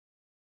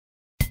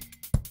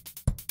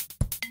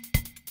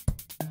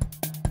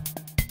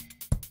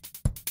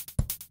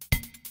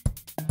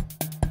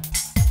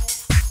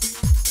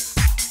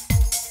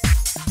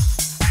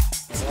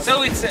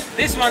So it's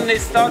this one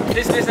is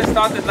this business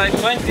started like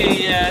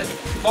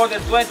more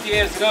than 20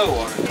 years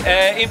ago.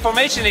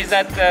 Information is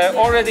that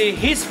already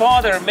his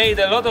father made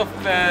a lot of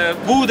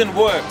wooden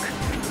work,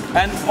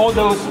 and all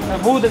those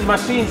wooden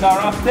machines are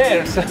up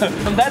there. So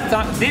from that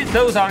time,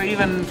 those are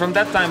even from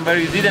that time where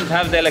you didn't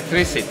have the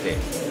electricity.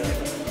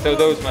 So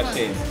those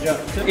machines. Yeah.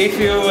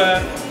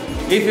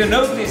 If you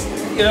noticed,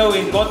 you know,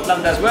 in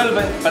Gotland as well,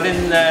 but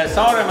in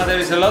Saaremaa there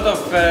is a lot of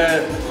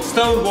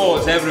stone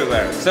walls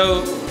everywhere.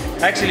 So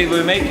actually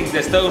we're making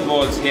the stone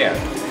walls here.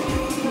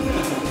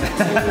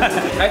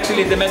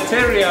 Actually the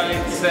material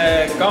it's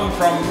come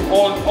from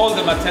all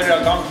the material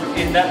comes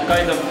in that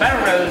kind of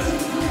barrels,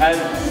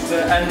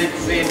 and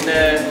it's in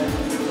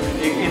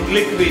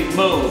liquid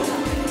mode.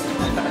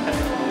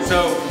 So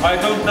I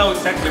don't know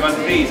exactly what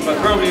it is, but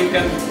probably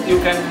you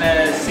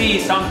can see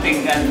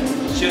something and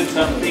shoot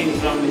some things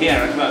from here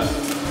as well.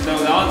 So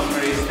the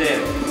answer is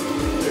there.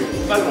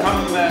 But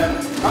come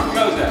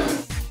closer.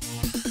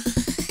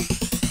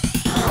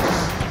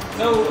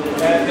 So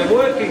the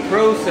working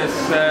process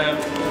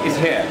is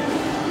here.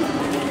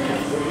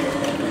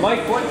 My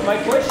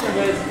question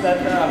is that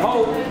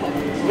how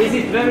is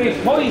it very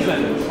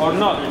poison or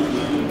not?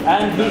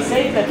 And he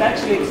said that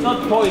actually it's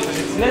not poison,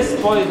 it's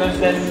less poison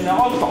than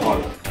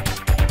alcohol.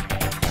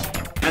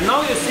 And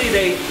now you see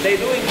they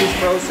doing this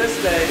process,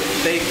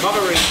 they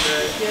covering the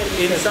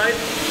inside.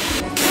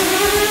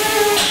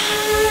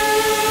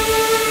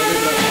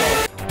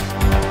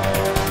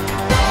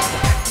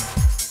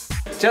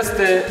 Just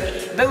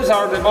those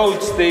are the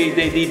molds they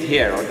did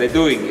here, or they're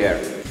doing here.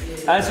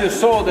 As you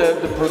saw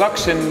the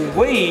production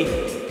way,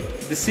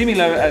 the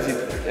similar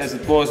as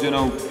it was, you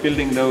know,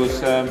 building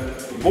those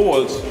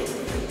walls,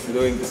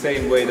 doing the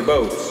same way the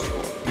boats.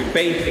 You're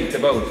painting the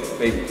boat,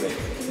 basically.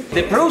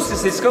 The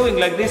process is going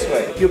like this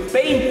way. You're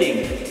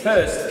painting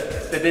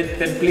first the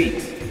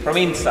template from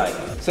inside.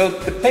 So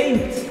the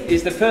paint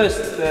is the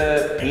first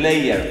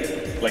layer,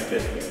 like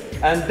this.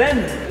 And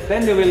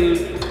then you will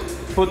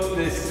put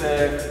this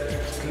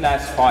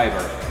glass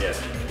fiber.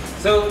 Yes.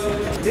 So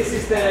this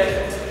is the,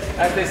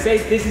 as they say,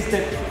 this is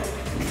the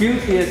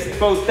beautiest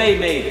boat they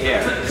made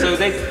here. So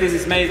this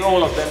is made,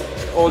 all of them,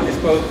 all this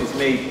boat is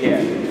made here.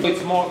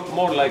 It's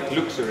more like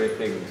luxury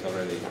things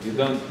already. You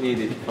don't need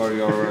it for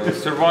your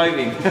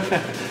surviving.